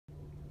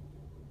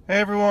Hey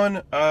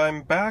everyone,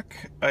 I'm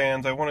back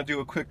and I want to do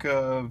a quick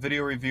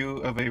video review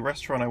of a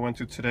restaurant I went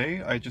to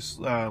today. I just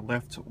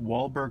left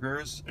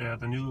Wahlburgers at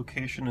the new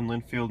location in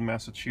Lynnfield,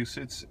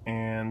 Massachusetts,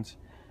 and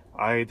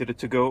I did a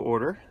to-go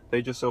order.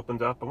 They just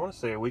opened up, I want to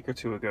say a week or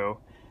two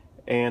ago,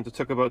 and it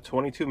took about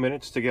 22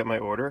 minutes to get my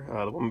order.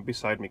 The woman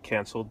beside me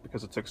canceled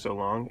because it took so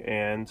long,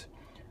 and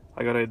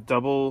I got a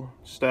double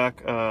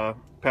stack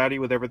patty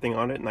with everything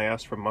on it, and I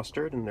asked for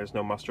mustard, and there's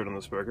no mustard on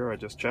this burger. I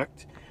just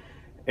checked.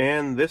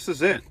 And this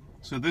is it.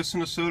 So this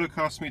and a soda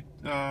cost me,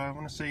 I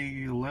want to say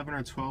 $11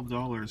 or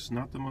 $12.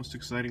 Not the most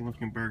exciting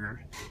looking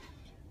burger.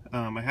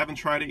 I haven't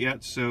tried it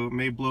yet, so it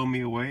may blow me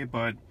away,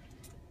 but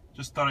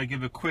just thought I'd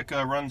give a quick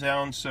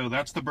rundown. So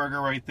that's the burger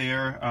right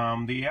there.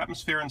 The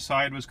atmosphere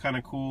inside was kind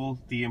of cool.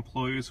 The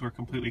employees were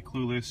completely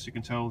clueless. You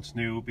can tell it's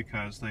new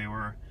because they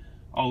were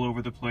all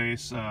over the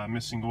place,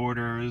 missing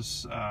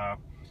orders,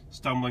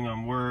 stumbling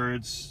on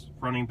words,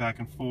 running back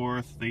and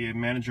forth. The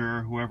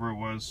manager, whoever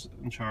was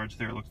in charge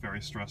there, looked very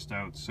stressed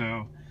out.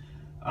 So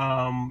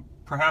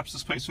perhaps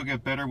this place will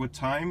get better with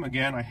time.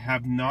 Again, I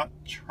have not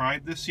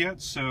tried this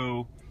yet,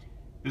 so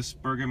this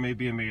burger may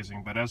be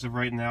amazing. But as of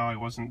right now, I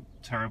wasn't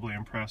terribly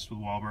impressed with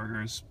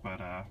Wahlburgers,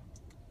 but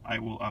I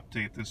will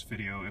update this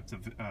video if the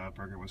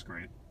burger was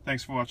great.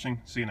 Thanks for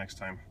watching. See you next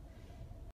time.